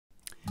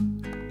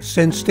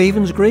St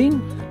Stephen's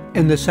Green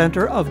in the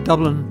centre of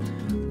Dublin.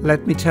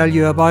 Let me tell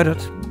you about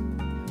it.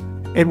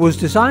 It was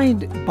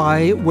designed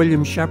by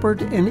William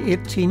Shepherd in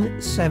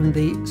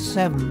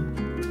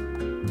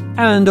 1877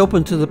 and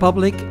opened to the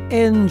public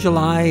in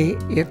July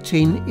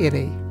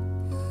 1880.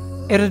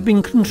 It had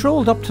been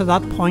controlled up to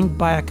that point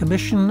by a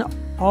commission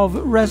of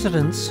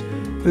residents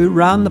who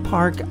ran the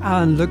park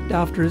and looked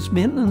after its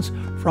maintenance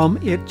from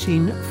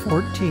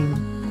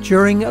 1814.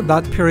 During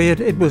that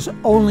period, it was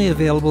only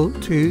available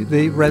to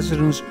the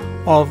residents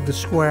of the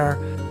square.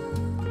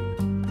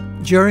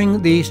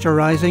 During the Easter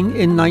Rising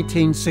in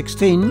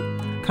 1916,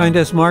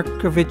 Countess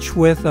Markovich,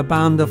 with a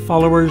band of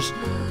followers,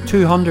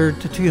 200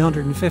 to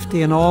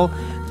 250 in all,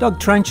 dug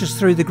trenches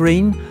through the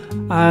green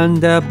and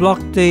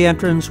blocked the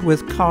entrance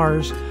with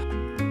cars,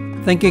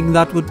 thinking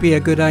that would be a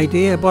good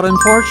idea. But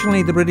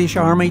unfortunately, the British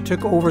Army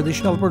took over the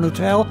Shelburne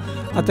Hotel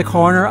at the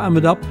corner and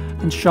went up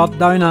and shot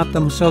down at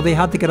them, so they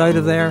had to get out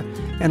of there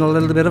in a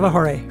little bit of a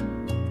hurry.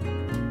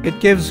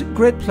 It gives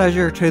great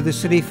pleasure to the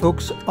city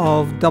folks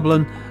of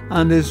Dublin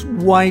and is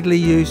widely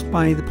used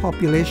by the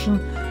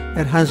population.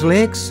 It has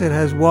lakes, it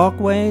has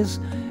walkways,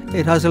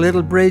 it has a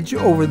little bridge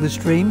over the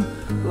stream,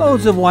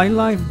 loads of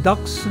wildlife,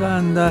 ducks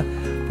and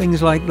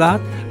things like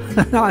that,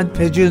 and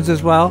pigeons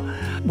as well.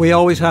 We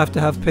always have to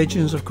have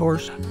pigeons, of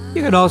course.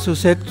 You can also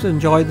sit,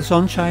 enjoy the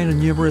sunshine and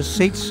numerous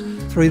seats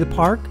through the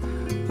park,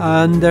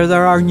 and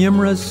there are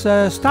numerous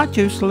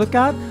statues to look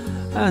at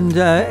and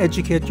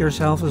educate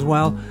yourself as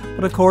well.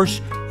 But of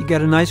course, you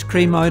get an ice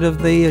cream out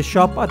of the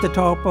shop at the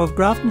top of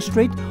Grafton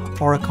Street,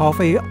 or a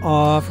coffee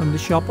from the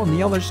shop on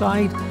the other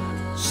side.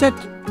 Sit,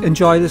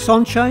 enjoy the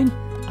sunshine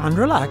and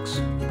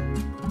relax.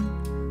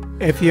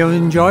 If you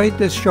enjoyed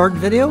this short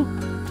video,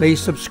 please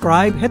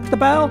subscribe, hit the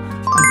bell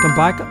and come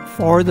back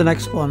for the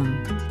next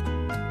one.